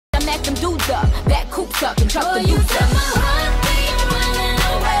let them dudes up. Back coops up and truck the dudes up.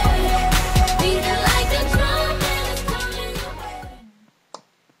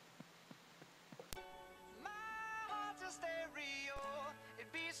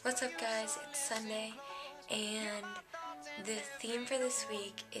 What's up guys, it's Sunday, and the theme for this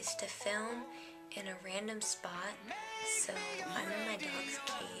week is to film in a random spot. So I'm in my dog's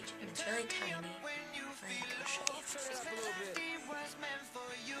cage and it's really tiny. Let me go show you.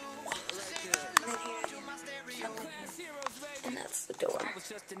 And then here I am, up in here. And that's the door. Like,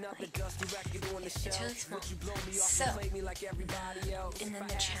 it's really small. So, and then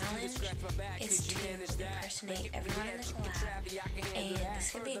the challenge is to impersonate everyone in the collab. And this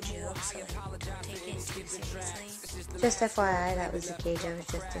could be a joke, so like, don't take it too seriously. Just FYI, that was the cage I was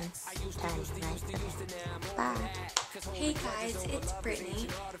just in. Tiny, nice. Okay. Bye. Hey guys, it's Brittany,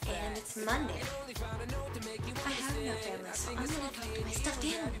 and it's Monday. I have no family, so I'm gonna talk to my stuffed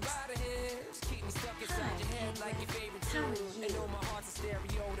animals. Hi, how are you?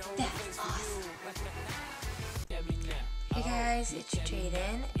 That's awesome. Hey guys, it's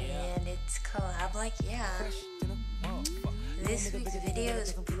Jaden, and it's collab like yeah. This week's video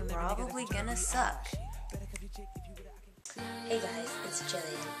is probably gonna suck. Hey guys, it's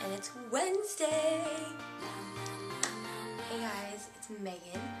Jillian, and it's Wednesday. Hey guys, it's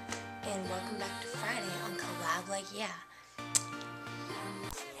Megan, and welcome back to Friday on Collab Like Yeah.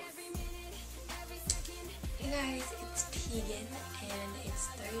 Hey guys, it's Tegan, and it's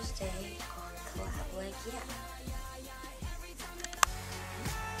Thursday on Collab Like Yeah.